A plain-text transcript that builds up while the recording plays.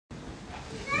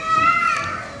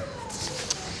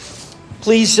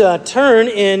Please turn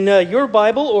in your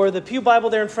Bible or the Pew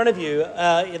Bible there in front of you.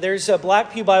 There's a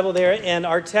black Pew Bible there, and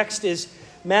our text is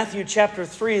Matthew chapter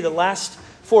 3, the last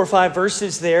 4 or 5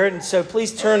 verses there. And so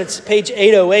please turn, it's page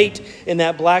 808 in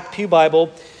that black Pew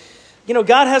Bible. You know,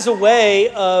 God has a way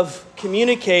of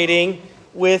communicating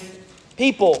with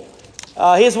people.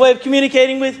 He has a way of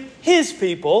communicating with His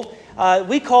people.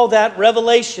 We call that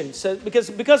revelation. So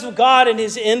because of God and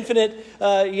His infinite,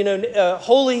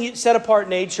 holy, set-apart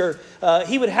nature,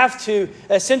 He would have to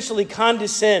essentially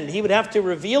condescend. He would have to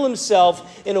reveal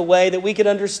Himself in a way that we could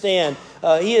understand.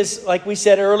 He is, like we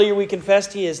said earlier, we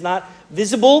confessed He is not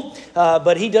visible,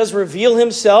 but He does reveal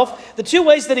Himself. The two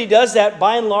ways that He does that,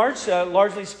 by and large,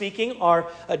 largely speaking, are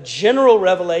a general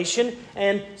revelation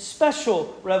and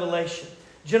special revelation.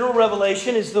 General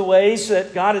revelation is the ways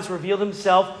that God has revealed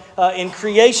Himself in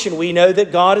creation. We know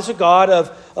that God is a God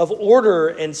of order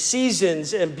and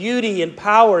seasons and beauty and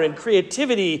power and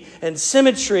creativity and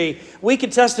symmetry. We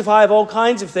can testify of all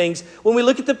kinds of things when we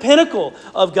look at the pinnacle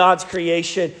of God's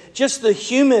creation. Just the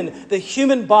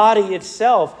human body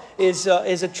itself is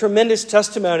a tremendous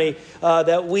testimony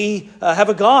that we have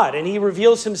a God, and He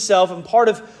reveals Himself. And part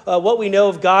of what we know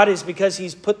of God is because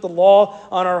He's put the law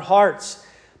on our hearts.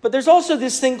 But there's also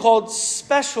this thing called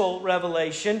special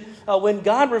revelation, when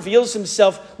God reveals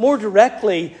Himself more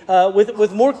directly,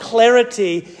 with more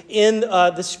clarity in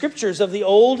the Scriptures of the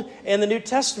Old and the New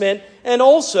Testament. And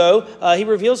also, He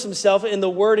reveals Himself in the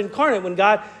Word incarnate. When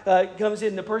God comes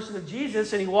in the person of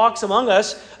Jesus and He walks among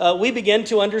us, we begin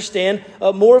to understand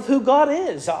more of who God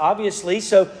is, obviously.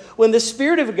 So when the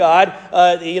Spirit of God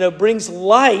brings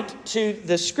light to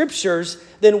the Scriptures,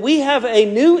 then we have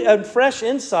a new and fresh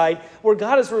insight where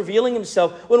God is revealing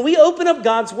Himself. When we open up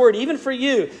God's Word, even for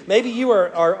you, maybe you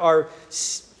are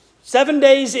 7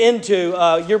 days into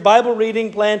your Bible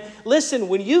reading plan. Listen,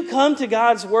 when you come to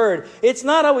God's Word, it's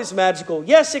not always magical.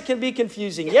 Yes, it can be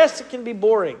confusing. Yes, it can be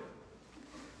boring.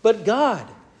 But God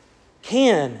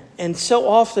can, and so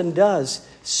often does,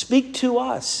 speak to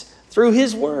us through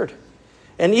His Word.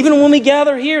 And even when we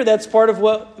gather here, that's part of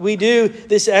what we do,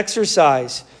 this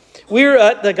exercise. We're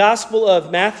at the Gospel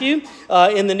of Matthew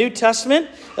in the New Testament.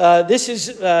 This is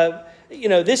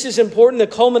important, the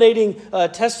culminating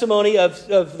testimony of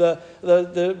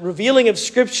the revealing of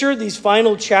Scripture, these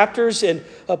final chapters and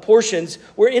portions.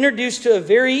 We're introduced to a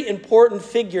very important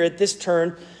figure at this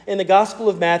turn in the Gospel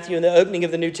of Matthew in the opening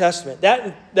of the New Testament.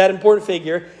 That important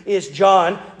figure is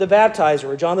John the Baptizer,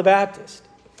 or John the Baptist.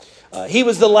 He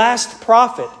was the last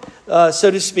prophet,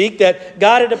 so to speak, that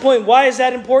God had appointed. Why is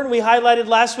that important? We highlighted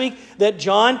last week that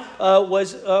John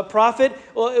was a prophet.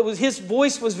 Well, his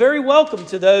voice was very welcome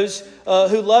to those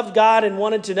who loved God and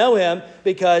wanted to know Him,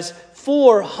 because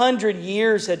 400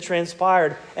 years had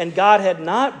transpired and God had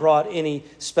not brought any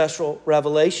special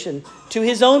revelation to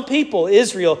His own people,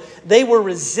 Israel. They were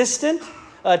resistant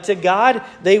to God.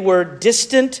 They were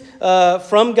distant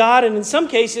from God. And in some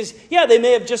cases, they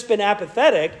may have just been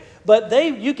apathetic, but they,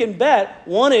 you can bet,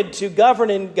 wanted to govern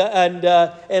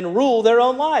and rule their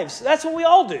own lives. That's what we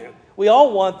all do. We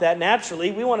all want that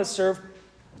naturally. We want to serve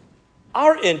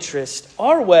our interest,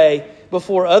 our way,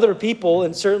 before other people,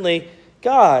 and certainly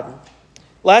God.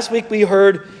 Last week we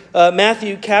heard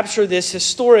Matthew capture this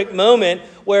historic moment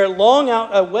where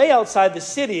way outside the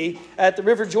city at the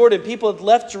River Jordan, people had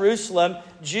left Jerusalem.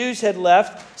 Jews had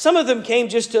left. Some of them came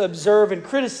just to observe and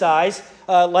criticize,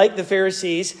 like the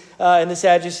Pharisees and the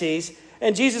Sadducees.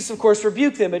 And Jesus, of course,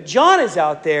 rebuked them. But John is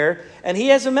out there, and he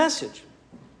has a message.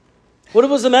 What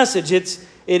was the message? It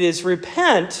is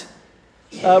repent.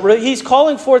 He's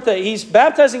calling forth he's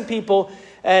baptizing people,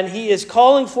 and he is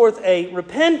calling forth a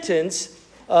repentance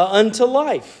unto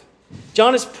life.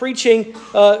 John is preaching,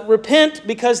 repent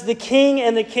because the king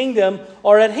and the kingdom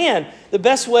are at hand. The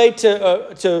best way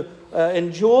to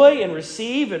enjoy and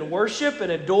receive and worship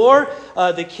and adore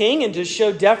the king and to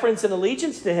show deference and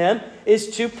allegiance to him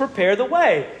is to prepare the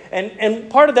way. And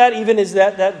part of that even is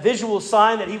that visual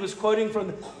sign that he was quoting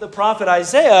from the prophet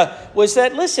Isaiah was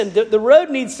that, listen, the road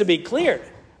needs to be cleared,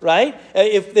 right?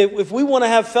 If we want to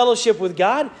have fellowship with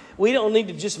God, we don't need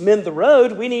to just mend the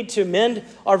road. We need to mend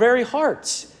our very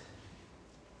hearts.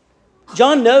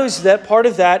 John knows that part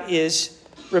of that is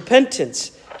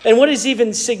repentance. And what is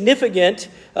even significant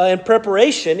in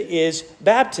preparation is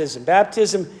baptism.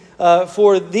 Baptism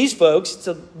for these folks,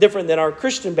 it's different than our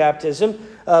Christian baptism,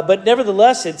 but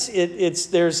nevertheless,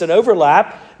 there's an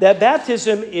overlap. That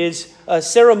baptism is a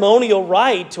ceremonial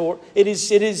rite, or it is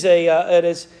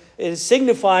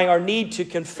signifying our need to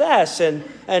confess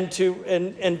and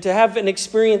to have an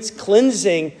experience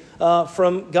cleansing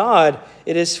from God.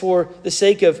 It is for the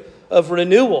sake of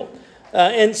renewal.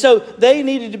 And so they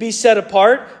needed to be set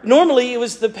apart. Normally, it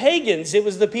was the pagans. It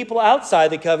was the people outside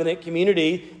the covenant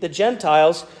community, the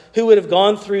Gentiles, who would have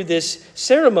gone through this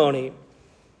ceremony.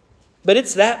 But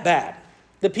it's that bad.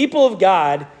 The people of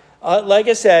God, like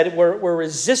I said, were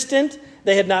resistant.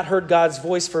 They had not heard God's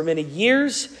voice for many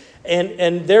years.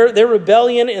 And their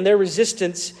rebellion and their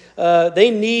resistance,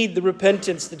 they need the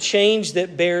repentance, the change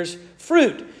that bears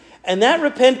fruit. And that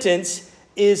repentance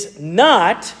is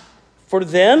not for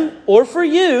them or for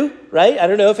you, right? I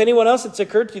don't know if anyone else, it's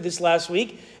occurred to you this last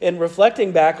week in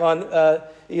reflecting back on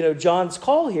John's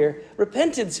call here.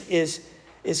 Repentance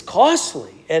is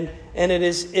costly and it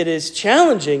is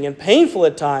challenging and painful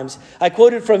at times. I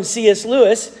quoted from C.S.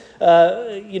 Lewis.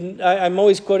 I'm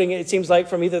always quoting, it seems like,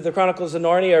 from either the Chronicles of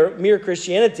Narnia or Mere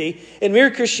Christianity. In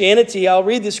Mere Christianity, I'll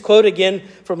read this quote again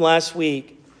from last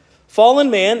week.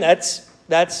 Fallen man,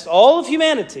 that's all of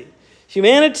humanity.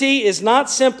 Humanity is not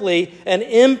simply an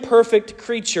imperfect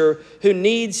creature who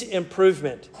needs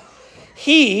improvement.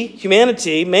 He,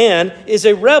 humanity, man, is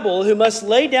a rebel who must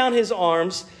lay down his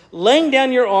arms, laying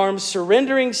down your arms,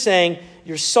 surrendering, saying,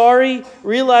 you're sorry,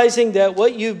 realizing that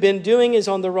what you've been doing is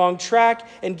on the wrong track,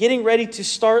 and getting ready to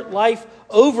start life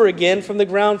over again from the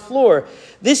ground floor.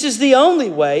 This is the only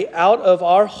way out of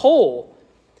our hole.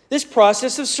 This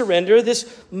process of surrender,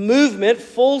 this movement,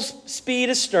 full speed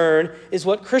astern, is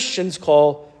what Christians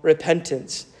call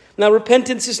repentance. Now,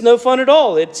 repentance is no fun at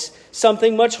all. It's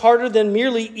something much harder than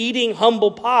merely eating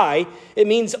humble pie. It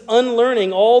means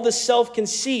unlearning all the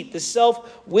self-conceit, the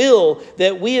self-will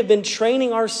that we have been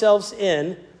training ourselves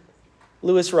in,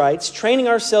 Lewis writes, training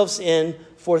ourselves in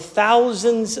for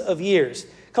thousands of years.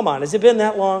 Come on, has it been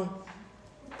that long?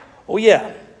 Oh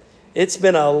yeah, it's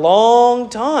been a long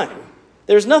time.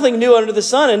 There's nothing new under the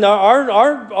sun, and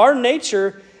our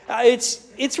nature,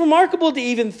 it's remarkable to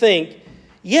even think,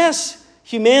 yes,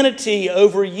 humanity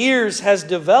over years has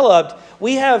developed.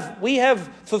 We have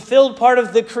fulfilled part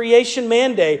of the creation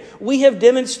mandate. We have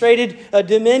demonstrated a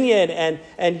dominion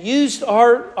and used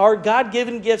our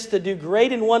God-given gifts to do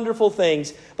great and wonderful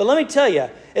things. But let me tell you,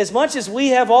 as much as we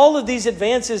have all of these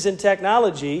advances in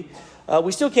technology,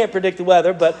 we still can't predict the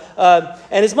weather, but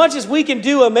and as much as we can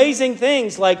do amazing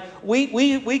things, like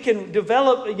we can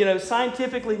develop,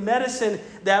 scientifically medicine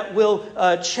that will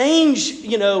change,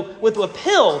 with a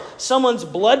pill, someone's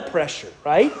blood pressure,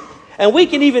 right? And we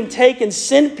can even take and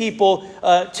send people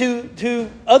to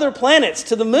other planets,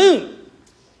 to the moon.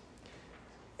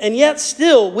 And yet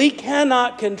still, we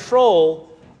cannot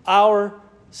control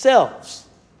ourselves.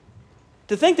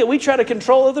 To think that we try to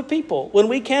control other people when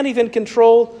we can't even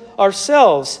control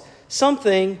ourselves,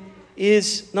 something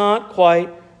is not quite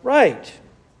right.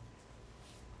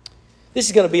 This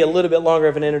is going to be a little bit longer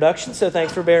of an introduction, so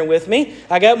thanks for bearing with me.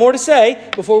 I got more to say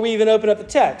before we even open up the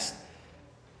text.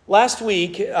 Last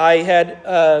week, I had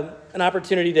an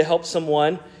opportunity to help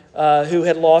someone who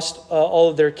had lost all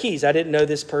of their keys. I didn't know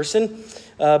this person,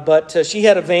 but she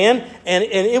had a van, and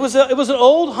it was an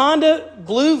old Honda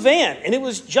blue van, and it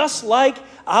was just like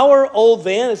our old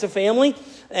van as a family.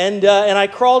 And I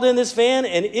crawled in this van,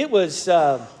 and it was, it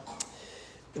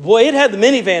had the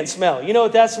minivan smell. You know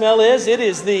what that smell is? It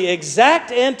is the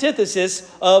exact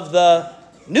antithesis of the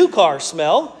new car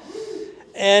smell.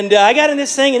 And I got in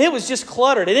this thing, and it was just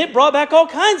cluttered. And it brought back all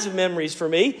kinds of memories for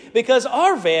me, because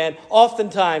our van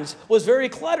oftentimes was very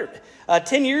cluttered.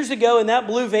 10 years ago in that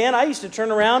blue van, I used to turn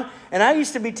around, and I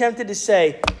used to be tempted to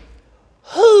say,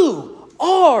 who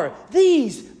are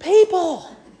these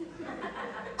people?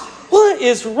 What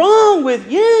is wrong with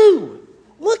you?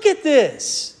 Look at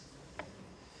this.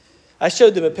 I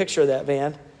showed them a picture of that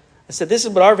van. I said, this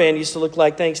is what our van used to look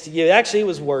like thanks to you. Actually, it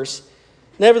was worse.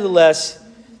 Nevertheless,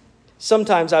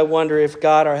 sometimes I wonder if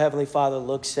God, our Heavenly Father,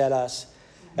 looks at us,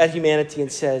 at humanity,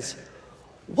 and says,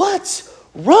 what's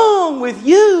wrong with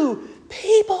you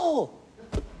people?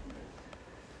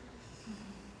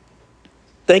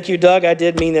 Thank you, Doug. I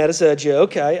did mean that as a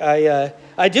joke.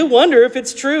 I do wonder if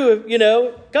it's true.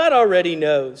 God already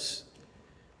knows.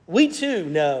 We too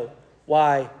know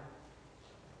why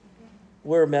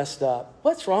we're messed up.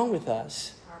 What's wrong with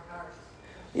us? Our hearts.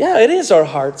 Yeah, it is our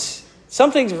hearts.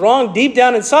 Something's wrong deep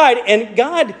down inside. And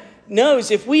God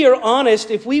knows, if we are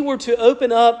honest, if we were to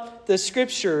open up the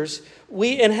Scriptures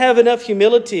and have enough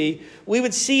humility, we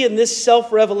would see in this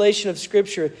self-revelation of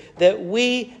Scripture that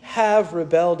we have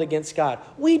rebelled against God.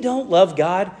 We don't love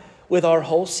God with our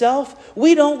whole self.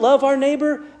 We don't love our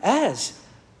neighbor as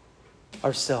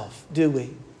ourself, do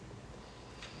we?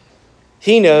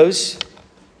 He knows.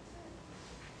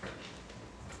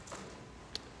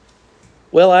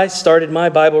 Well, I started my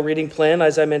Bible reading plan,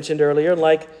 as I mentioned earlier.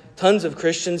 Like tons of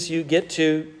Christians, you get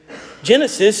to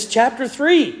Genesis chapter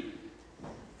 3.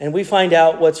 and we find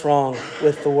out what's wrong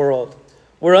with the world.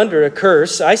 We're under a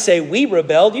curse. I say we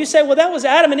rebelled. You say, well, that was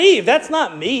Adam and Eve. That's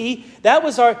not me. That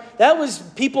was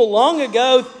people long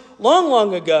ago,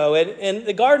 long ago, and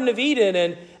the Garden of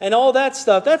Eden and all that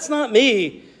stuff. That's not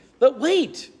me. But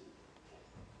wait.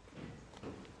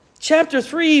 Chapter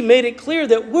 3 made it clear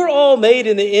that we're all made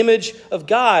in the image of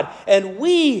God, and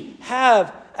we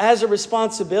have as a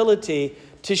responsibility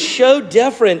to show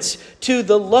deference to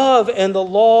the love and the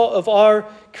law of our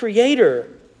Creator.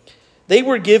 They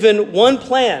were given one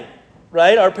plan,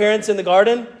 right? Our parents in the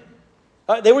garden,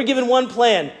 they were given one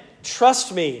plan.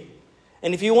 Trust me.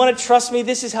 And if you want to trust me,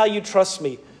 this is how you trust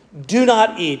me. Do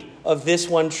not eat of this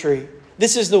one tree.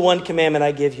 This is the one commandment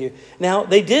I give you. Now,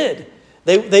 they did.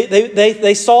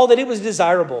 They saw that it was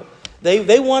desirable.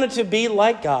 They wanted to be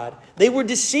like God. They were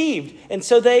deceived, and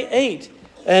so they ate,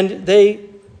 and they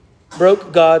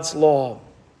broke God's law.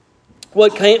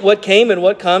 What came and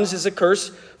what comes is a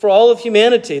curse for all of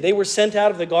humanity. They were sent out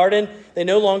of the garden. They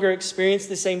no longer experienced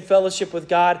the same fellowship with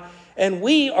God. And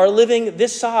we are living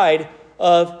this side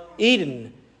of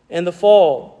Eden and the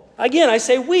fall. Again, I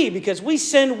say we because we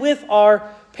sinned with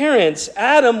our parents.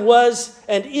 Adam was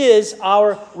and is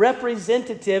our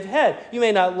representative head. You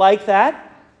may not like that.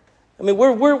 I mean,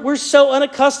 we're so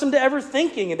unaccustomed to ever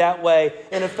thinking that way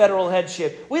in a federal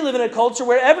headship. We live in a culture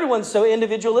where everyone's so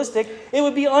individualistic, it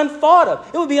would be unthought of.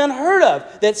 It would be unheard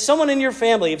of that someone in your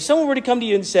family, if someone were to come to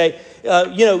you and say,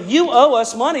 you owe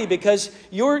us money because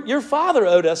your father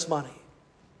owed us money.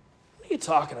 What are you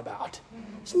talking about?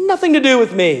 It's nothing to do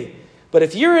with me. But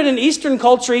if you're in an Eastern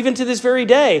culture, even to this very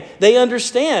day, they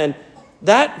understand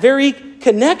that very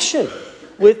connection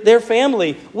with their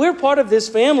family. We're part of this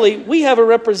family. We have a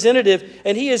representative,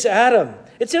 and he is Adam.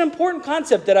 It's an important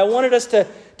concept that I wanted us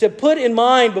to put in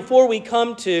mind before we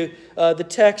come to the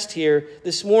text here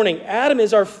this morning. Adam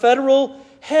is our federal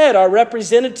head, our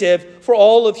representative for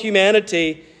all of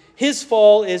humanity. His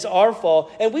fall is our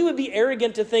fall. And we would be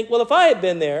arrogant to think, well, if I had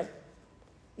been there,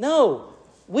 no,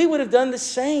 we would have done the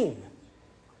same.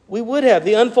 We would have.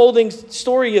 The unfolding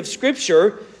story of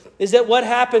Scripture is that what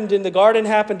happened in the garden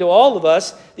happened to all of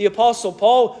us. The Apostle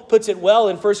Paul puts it well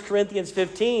in 1 Corinthians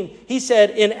 15. He said,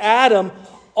 in Adam,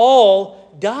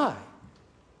 all die.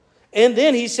 And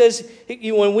then he says,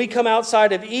 when we come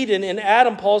outside of Eden, in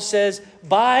Adam, Paul says,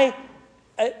 by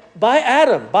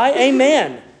Adam, by a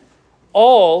man,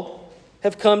 all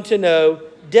have come to know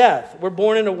death. We're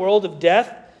born in a world of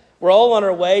death. We're all on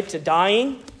our way to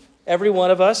dying, every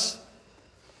one of us.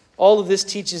 All of this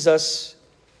teaches us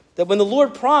that when the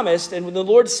Lord promised and when the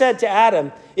Lord said to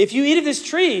Adam, if you eat of this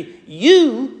tree,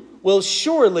 you will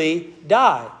surely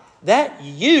die. That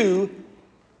you,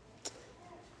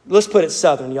 let's put it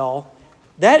Southern, y'all.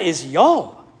 That is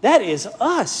y'all. That is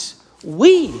us.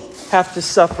 We have to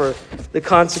suffer the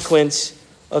consequence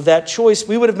of that choice.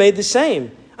 We would have made the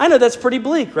same. I know that's pretty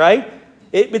bleak, right?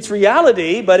 It's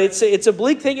reality, but it's a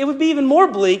bleak thing. It would be even more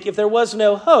bleak if there was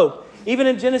no hope. Even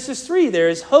in Genesis 3, there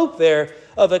is hope there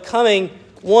of a coming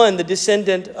one, the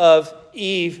descendant of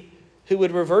Eve, who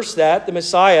would reverse that, the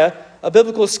Messiah. A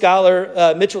biblical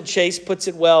scholar, Mitchell Chase, puts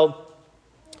it well.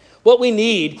 What we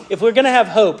need, if we're going to have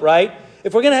hope, right?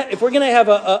 If we're going to have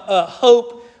a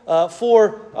hope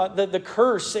for the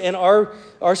curse in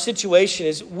our situation,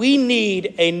 is we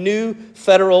need a new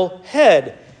federal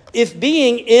head. If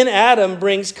being in Adam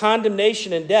brings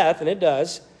condemnation and death, and it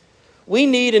does, we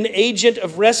need an agent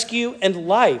of rescue and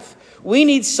life. We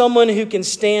need someone who can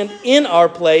stand in our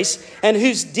place and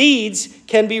whose deeds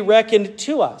can be reckoned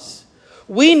to us.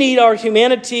 We need our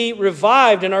humanity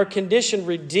revived and our condition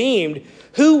redeemed.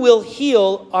 Who will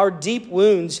heal our deep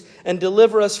wounds and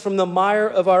deliver us from the mire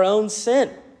of our own sin?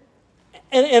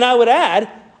 And I would add,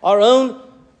 our own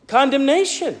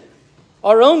condemnation,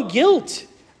 our own guilt,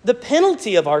 the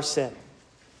penalty of our sin.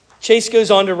 Chase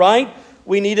goes on to write,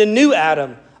 we need a new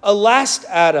Adam, a last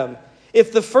Adam.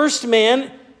 If the first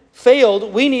man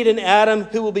failed, we need an Adam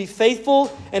who will be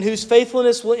faithful and whose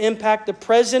faithfulness will impact the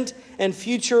present and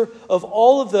future of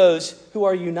all of those who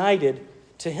are united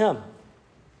to him.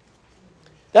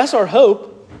 That's our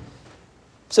hope.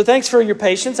 So thanks for your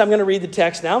patience. I'm going to read the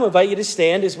text now. I'm going to invite you to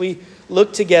stand as we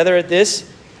look together at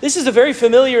this. This is a very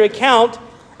familiar account,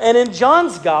 and in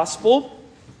John's gospel,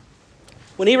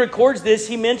 when he records this,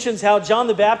 he mentions how John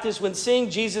the Baptist, when seeing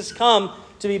Jesus come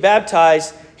to be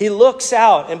baptized, he looks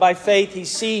out and by faith he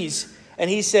sees and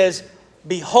he says,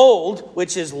 behold,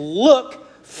 which is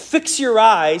look, fix your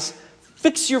eyes,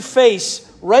 fix your face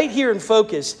right here in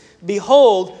focus.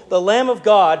 Behold, the Lamb of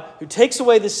God who takes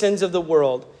away the sins of the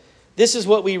world. This is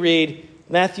what we read,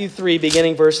 Matthew 3,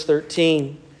 beginning verse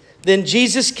 13. Then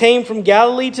Jesus came from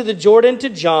Galilee to the Jordan to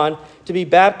John to be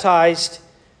baptized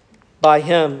by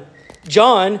him.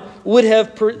 John would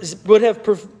have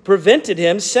prevented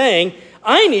him, saying,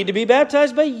 I need to be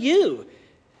baptized by you,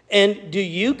 and do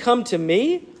you come to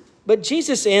me? But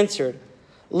Jesus answered,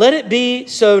 let it be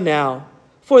so now,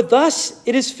 for thus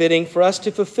it is fitting for us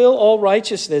to fulfill all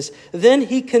righteousness. Then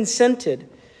he consented.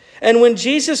 And when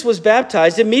Jesus was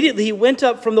baptized, immediately he went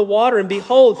up from the water, and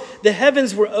behold, the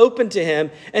heavens were opened to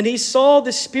him, and he saw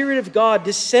the Spirit of God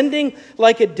descending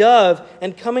like a dove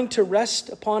and coming to rest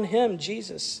upon him,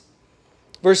 Jesus.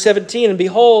 Verse 17, and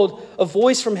behold, a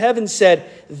voice from heaven said,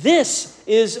 this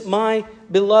is my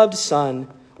beloved Son,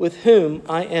 with whom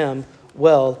I am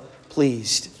well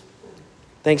pleased.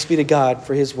 Thanks be to God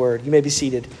for his word. You may be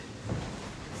seated.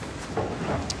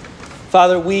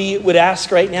 Father, we would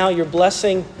ask right now your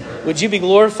blessing. Would you be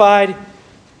glorified?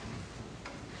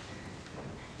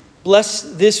 Bless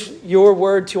this, your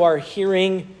word, to our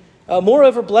hearing.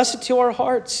 Moreover, bless it to our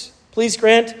hearts. Please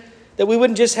grant that we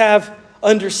wouldn't just have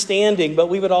understanding, but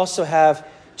we would also have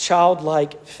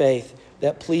childlike faith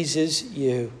that pleases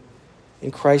you. In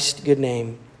Christ's good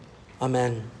name,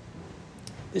 amen.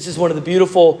 This is one of the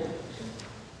beautiful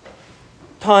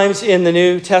times in the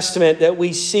New Testament that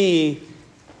we see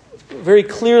very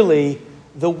clearly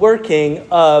the working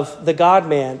of the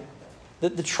God-man,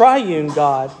 the triune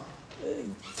God,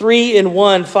 3 in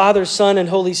 1, Father, Son, and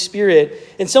Holy Spirit.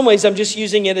 In some ways, I'm just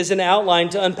using it as an outline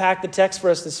to unpack the text for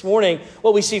us this morning.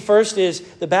 What we see first is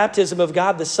the baptism of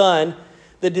God the Son,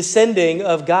 the descending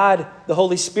of God the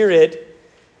Holy Spirit,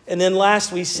 and then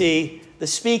last we see the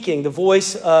speaking, the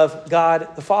voice of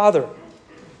God the Father.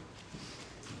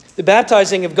 The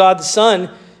baptizing of God the Son,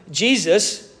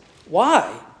 Jesus,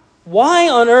 why? Why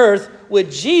on earth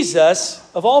would Jesus,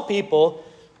 of all people,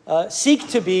 seek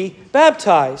to be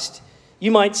baptized? You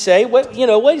might say, wait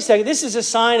a second, this is a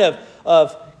sign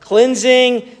of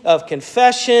cleansing, of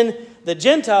confession. The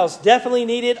Gentiles definitely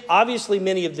need it. Obviously,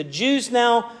 many of the Jews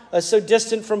now, so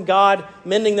distant from God,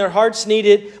 mending their hearts, need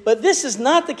it. But this is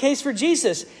not the case for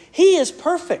Jesus. He is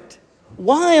perfect.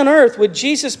 Why on earth would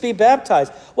Jesus be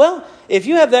baptized? Well, if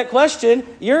you have that question,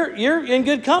 you're in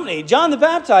good company. John the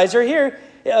Baptizer here,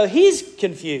 he's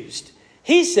confused.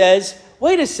 He says,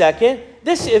 wait a second,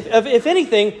 if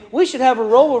anything, we should have a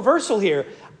role reversal here.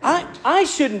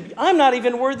 I'm not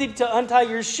even worthy to untie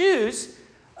your shoes,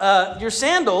 your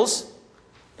sandals.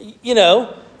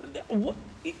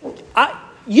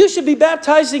 You should be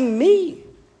baptizing me.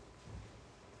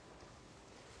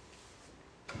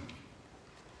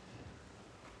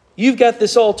 You've got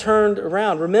this all turned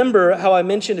around. Remember how I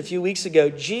mentioned a few weeks ago,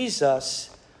 Jesus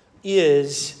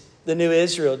is the new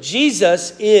Israel.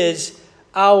 Jesus is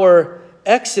our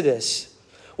Exodus.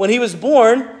 When he was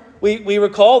born, we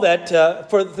recall that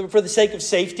for the sake of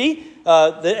safety,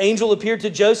 the angel appeared to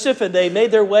Joseph, and they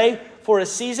made their way for a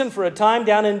season, for a time,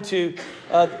 down into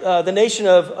the nation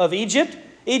of Egypt.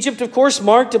 Egypt, of course,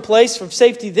 marked a place of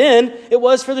safety then. It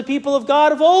was for the people of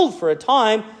God of old for a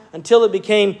time, until it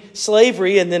became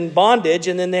slavery and then bondage,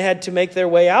 and then they had to make their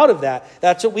way out of that.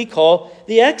 That's what we call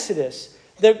the Exodus.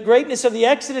 The greatness of the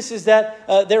Exodus is that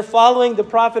they're following the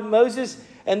prophet Moses,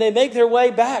 and they make their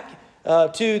way back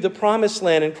to the promised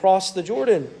land and cross the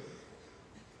Jordan.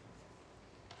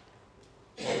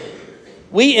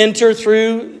 We enter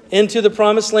into the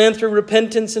promised land through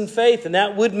repentance and faith, and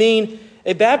that would mean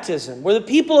a baptism. Were the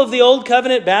people of the old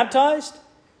covenant baptized?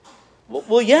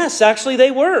 Well, yes, actually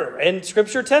they were. And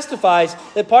Scripture testifies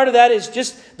that part of that is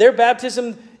just their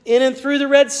baptism in and through the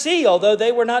Red Sea. Although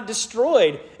they were not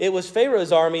destroyed, it was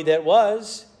Pharaoh's army that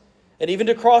was. And even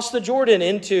to cross the Jordan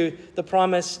into the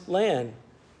promised land.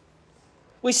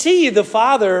 We see the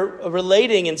Father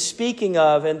relating and speaking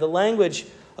of, and the language,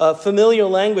 familiar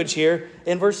language here,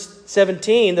 in verse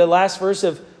 17, the last verse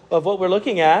of what we're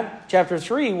looking at, chapter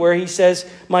 3, where he says,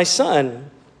 my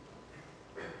son.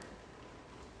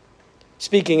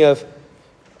 Speaking of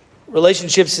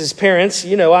relationships as parents,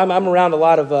 I'm around a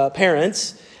lot of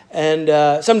parents,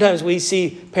 and sometimes we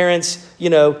see parents,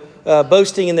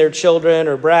 boasting in their children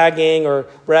or bragging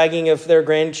of their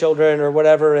grandchildren or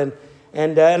whatever, and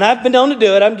I've been known to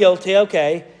do it. I'm guilty,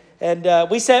 okay. And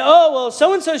we say, oh, well,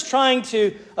 so-and-so's trying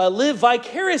to live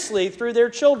vicariously through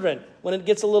their children. When it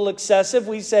gets a little excessive,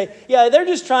 we say, yeah, they're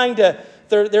just trying to,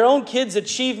 their own kids'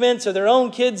 achievements or their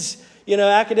own kids'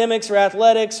 academics or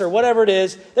athletics or whatever it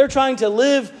is, they're trying to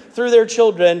live through their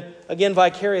children, again,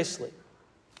 vicariously.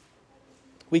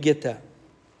 We get that.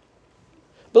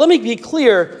 But let me be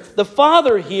clear, the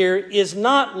Father here is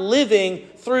not living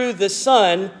through the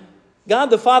Son. God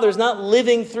the Father is not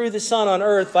living through the Son on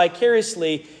earth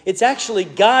vicariously. It's actually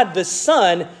God the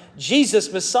Son,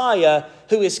 Jesus Messiah,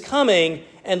 who is coming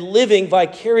and living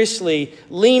vicariously,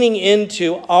 leaning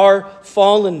into our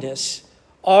fallenness,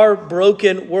 our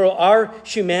broken world, our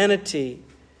humanity.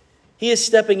 He is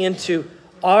stepping into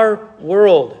our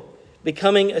world,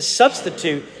 becoming a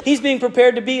substitute. He's being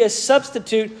prepared to be a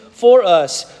substitute for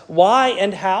us. Why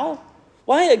and how?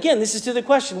 Why, again, this is to the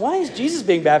question, why is Jesus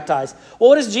being baptized?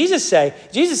 Well, what does Jesus say?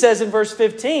 Jesus says in verse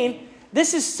 15,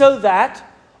 this is so that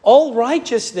all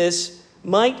righteousness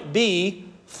might be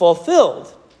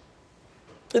fulfilled.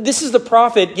 This is the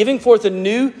prophet giving forth a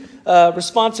new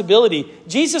responsibility.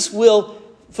 Jesus will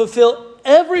fulfill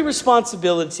every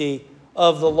responsibility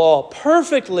of the law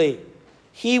perfectly.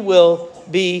 He will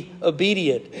be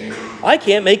obedient. I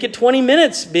can't make it 20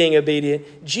 minutes being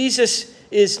obedient. Jesus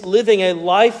is living a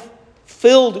life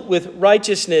filled with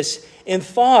righteousness in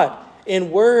thought,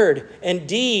 in word, and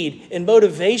deed, in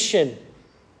motivation.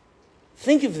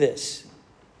 Think of this.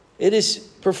 It is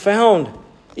profound.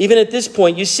 Even at this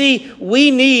point, you see, we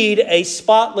need a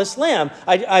spotless lamb.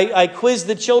 I quizzed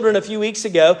the children a few weeks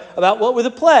ago about what were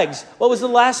the plagues. What was the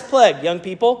last plague, young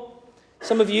people?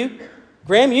 Some of you.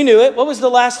 Graham, you knew it. What was the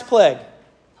last plague? The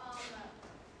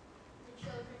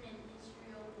children in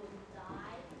Israel would die.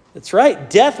 That's right.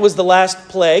 Death was the last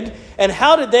plague. And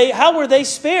how were they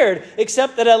spared?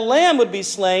 Except that a lamb would be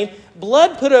slain,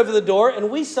 blood put over the door, and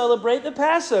we celebrate the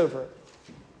Passover.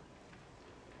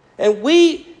 And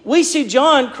we see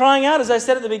John crying out, as I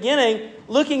said at the beginning,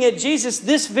 looking at Jesus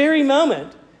this very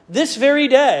moment, this very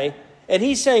day, and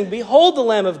he's saying, behold the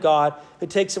Lamb of God who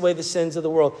takes away the sins of the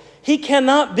world. He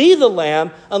cannot be the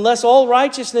Lamb unless all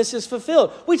righteousness is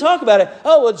fulfilled. We talk about it.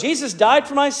 Oh, well, Jesus died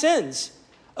for my sins.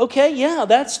 Okay, yeah,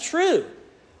 that's true.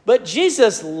 But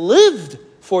Jesus lived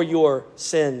for your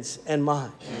sins and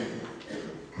mine.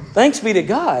 Thanks be to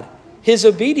God. His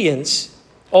obedience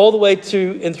all the way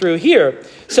to and through here.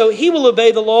 So he will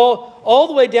obey the law all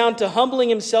the way down to humbling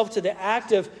himself to the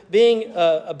act of being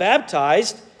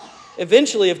baptized.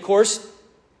 Eventually, of course,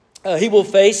 he will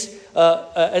face,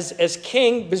 as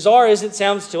king, bizarre as it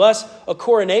sounds to us, a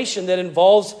coronation that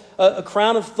involves a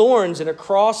crown of thorns and a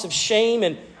cross of shame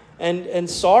and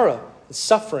sorrow and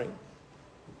suffering.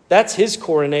 That's his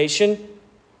coronation.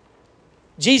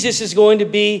 Jesus is going to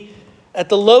be at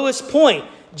the lowest point.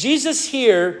 Jesus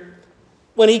here,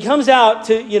 when he comes out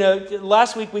to,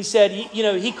 last week we said,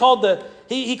 he called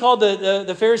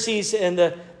the Pharisees and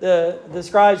the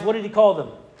scribes, what did he call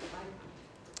them?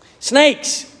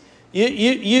 Snakes.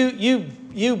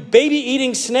 You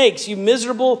baby-eating snakes, you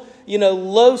miserable,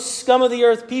 low scum of the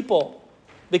earth people,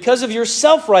 because of your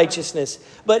self-righteousness.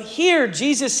 But here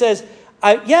Jesus says,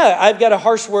 I've got a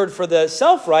harsh word for the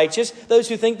self-righteous, those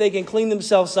who think they can clean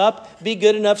themselves up, be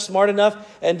good enough, smart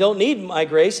enough, and don't need my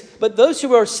grace. But those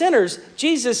who are sinners,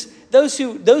 those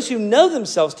who know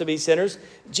themselves to be sinners,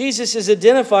 Jesus is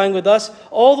identifying with us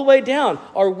all the way down.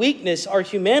 Our weakness, our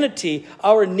humanity,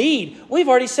 our need. We've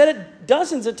already said it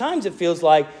dozens of times, it feels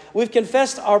like. We've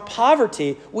confessed our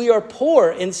poverty. We are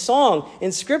poor in song,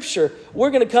 in Scripture.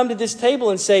 We're going to come to this table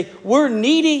and say, we're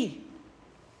needy.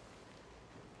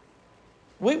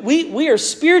 We are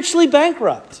spiritually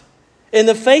bankrupt in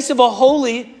the face of a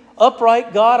holy,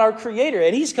 upright God, our Creator.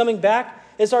 And He's coming back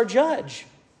as our judge.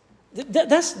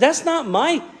 That's not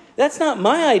my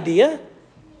idea.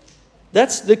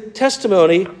 That's the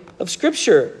testimony of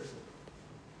Scripture.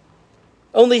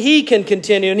 Only He can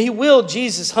continue, and He will,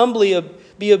 Jesus, humbly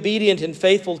be obedient and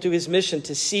faithful to His mission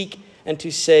to seek and to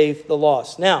save the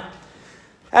lost. Now,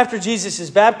 after Jesus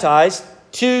is baptized,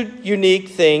 two unique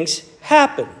things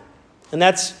happen. And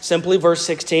that's simply verse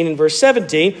 16 and verse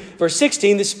 17. Verse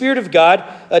 16, the Spirit of God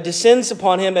descends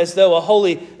upon him as though a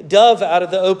holy dove out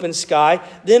of the open sky.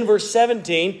 Then verse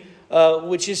 17,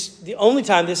 which is the only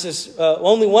time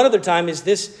only one other time is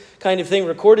this kind of thing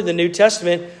recorded in the New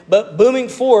Testament. But booming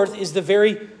forth is the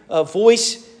very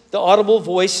voice, the audible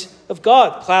voice of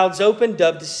God. Clouds open,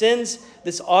 dove descends.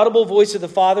 This audible voice of the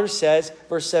Father says,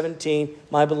 verse 17,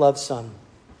 my beloved Son.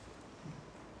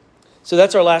 So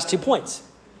that's our last 2 points.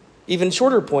 Even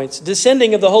shorter points.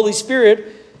 Descending of the Holy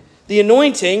Spirit, the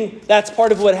anointing, that's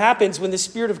part of what happens when the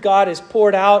Spirit of God is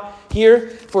poured out here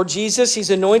for Jesus. He's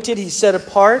anointed, he's set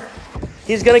apart.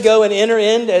 He's going to go and enter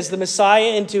in as the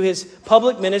Messiah into his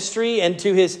public ministry and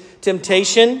to his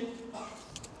temptation.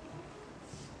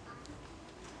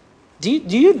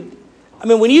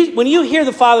 When you hear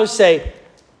the Father say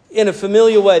in a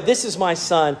familiar way, this is my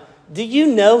Son, do you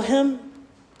know him?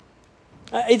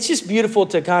 It's just beautiful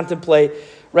to contemplate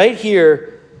right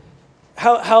here,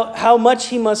 how much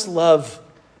he must love,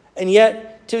 and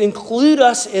yet to include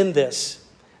us in this.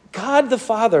 God the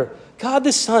Father, God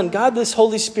the Son, God this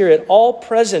Holy Spirit, all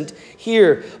present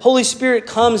here. Holy Spirit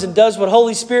comes and does what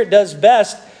Holy Spirit does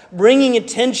best, bringing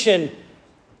attention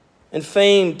and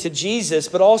fame to Jesus,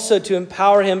 but also to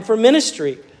empower him for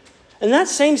ministry. And that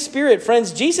same Spirit,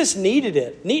 friends, Jesus needed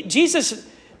it. Jesus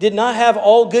did not have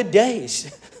all good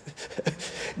days.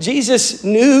 Jesus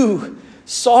knew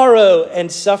sorrow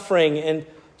and suffering and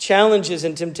challenges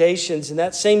and temptations. And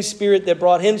that same Spirit that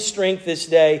brought him strength this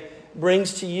day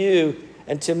brings to you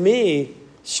and to me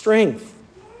strength.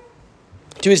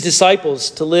 To his disciples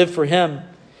to live for him.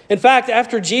 In fact,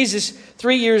 after Jesus,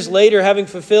 3 years later, having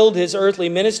fulfilled his earthly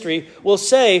ministry, will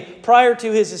say prior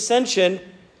to his ascension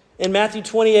in Matthew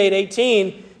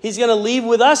 28:18, he's going to leave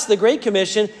with us the Great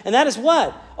Commission. And that is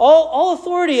what? All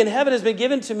authority in heaven has been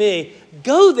given to me.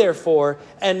 Go, therefore,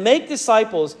 and make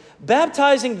disciples,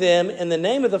 baptizing them in the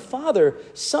name of the Father,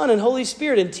 Son, and Holy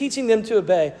Spirit, and teaching them to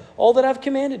obey all that I've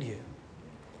commanded you.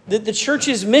 The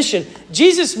church's mission,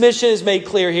 Jesus' mission is made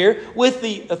clear here with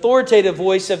the authoritative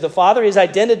voice of the Father, his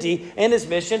identity and his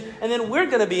mission. And then we're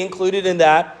going to be included in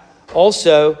that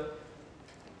also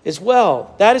as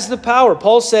well. That is the power.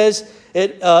 Paul says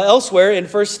it elsewhere in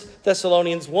 1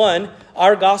 Thessalonians 1,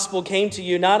 our gospel came to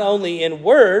you not only in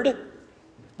word,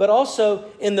 but also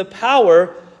in the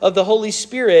power of the Holy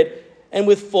Spirit and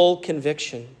with full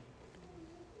conviction.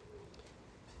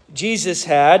 Jesus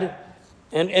had,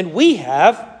 and we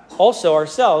have also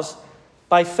ourselves,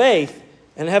 by faith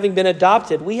and having been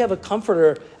adopted, we have a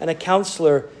comforter and a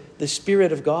counselor, the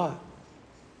Spirit of God.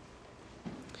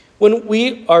 When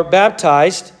we are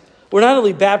baptized, we're not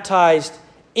only baptized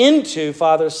into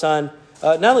Father, Son,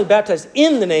 not only baptized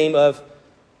in the name of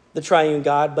the triune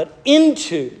God, but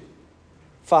into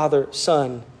Father,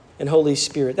 Son, and Holy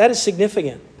Spirit. That is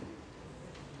significant.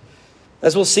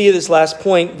 As we'll see in this last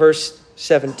point, verse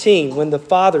 17, when the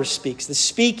Father speaks, the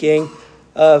speaking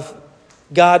of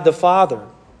God the Father.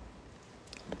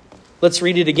 Let's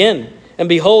read it again. And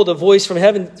behold, a voice from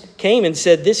heaven came and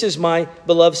said, "This is my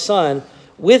beloved Son,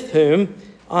 with whom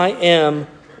I am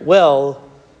well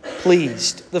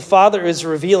pleased." The Father is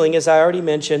revealing, as I already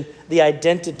mentioned, the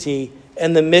identity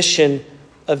and the mission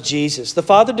of Jesus. The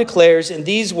Father declares in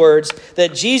these words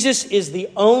that Jesus is the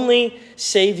only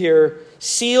Savior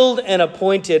sealed and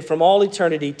appointed from all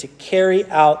eternity to carry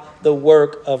out the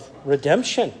work of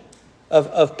redemption,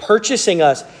 of purchasing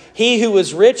us. He who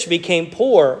was rich became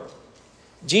poor,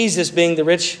 Jesus being the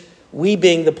rich, we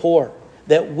being the poor,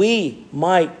 that we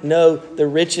might know the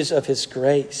riches of his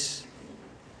grace.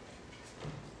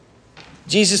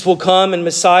 Jesus will come and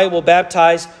Messiah will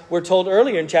baptize. We're told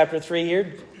earlier in chapter 3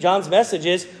 here, John's message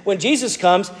is, when Jesus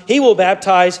comes, he will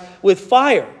baptize with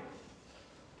fire.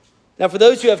 Now, for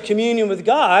those who have communion with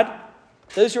God,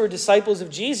 those who are disciples of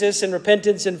Jesus in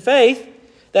repentance and faith,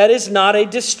 that is not a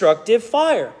destructive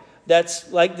fire.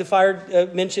 That's like the fire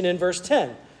mentioned in verse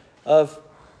 10 of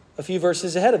a few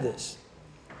verses ahead of this.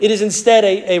 It is instead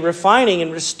a refining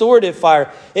and restorative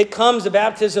fire. It comes, a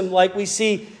baptism like we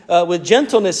see with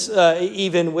gentleness,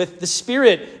 even with the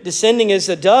Spirit descending as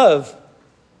a dove.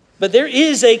 But there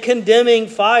is a condemning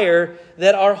fire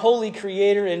that our holy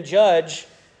Creator and Judge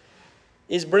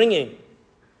is bringing.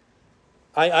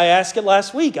 I asked it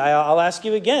last week. I'll ask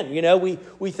you again. You know,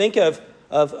 we think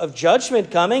of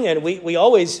judgment coming, and we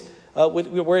always,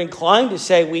 we're inclined to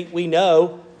say we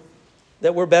know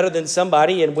that we're better than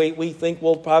somebody, and we think,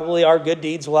 well, probably our good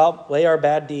deeds will outweigh our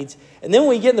bad deeds. And then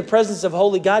when we get in the presence of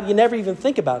holy God, you never even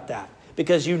think about that,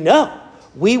 because you know,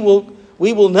 we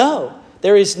will know.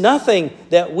 There is nothing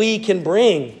that we can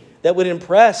bring that would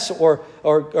impress or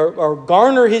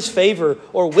garner his favor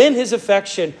or win his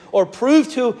affection or prove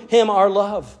to him our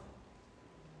love.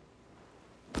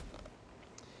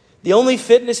 The only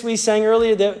fitness we sang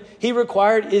earlier that he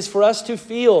required is for us to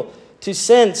feel, to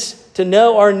sense, to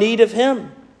know our need of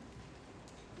him.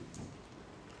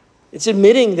 It's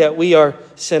admitting that we are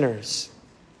sinners.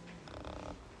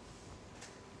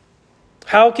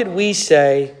 How could we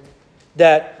say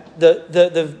that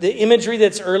the imagery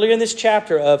that's earlier in this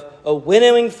chapter of a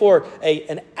winnowing fork,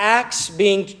 an axe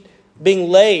being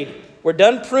laid, we're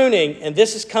done pruning and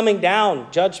this is coming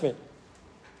down, judgment.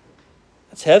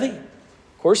 That's heavy.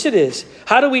 Of course it is.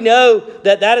 How do we know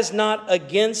that is not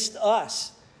against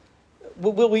us?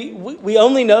 We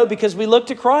only know because we look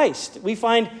to Christ. We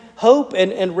find hope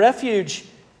and refuge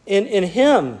in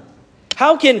him.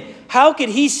 How could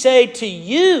he say to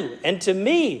you and to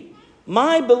me,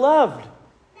 my beloved,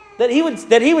 that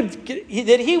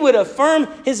he would affirm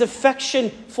his affection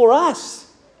for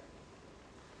us?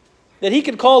 That he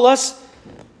could call us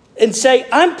and say,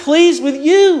 I'm pleased with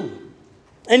you,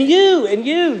 and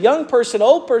you, young person,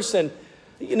 old person,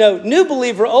 new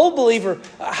believer, old believer.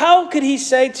 How could he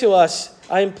say to us,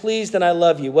 I am pleased and I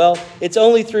love you? Well, it's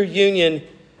only through union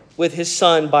with his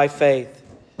Son by faith.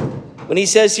 When he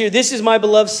says here, "This is my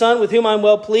beloved Son with whom I'm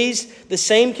well pleased," the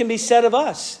same can be said of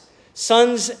us,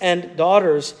 sons and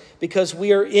daughters, because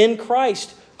we are in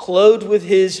Christ, clothed with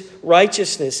his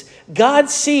righteousness. God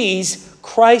sees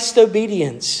Christ's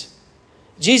obedience.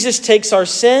 Jesus takes our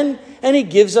sin and he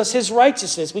gives us his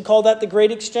righteousness. We call that the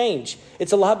great exchange.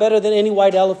 It's a lot better than any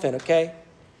white elephant, okay?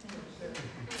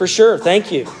 For sure.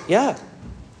 Thank you. Yeah.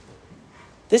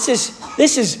 This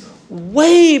is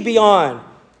way beyond,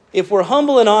 if we're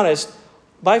humble and honest,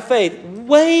 by faith,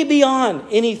 way beyond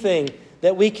anything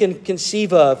that we can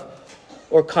conceive of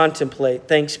or contemplate.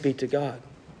 Thanks be to God.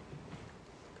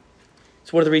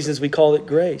 It's one of the reasons we call it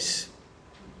grace.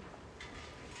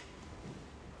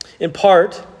 In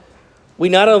part,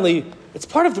 it's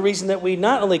part of the reason that we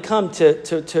not only come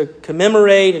to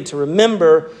commemorate and to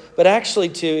remember, but actually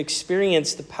to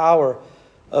experience the power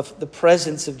of the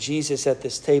presence of Jesus at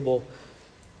this table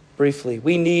briefly.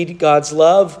 We need God's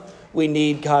love. We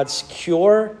need God's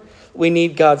cure. We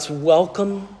need God's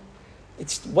welcome.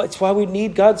 It's why we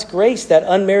need God's grace, that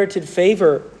unmerited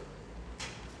favor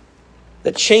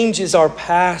that changes our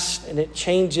past and it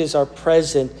changes our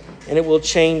present and it will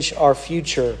change our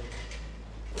future.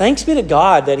 Thanks be to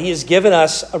God that he has given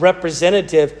us a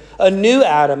representative, a new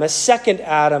Adam, a second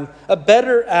Adam, a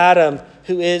better Adam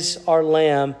who is our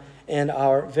Lamb and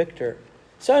our victor.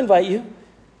 So I invite you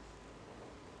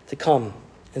to come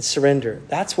and surrender.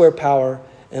 That's where power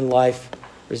and life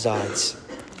resides.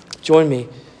 Join me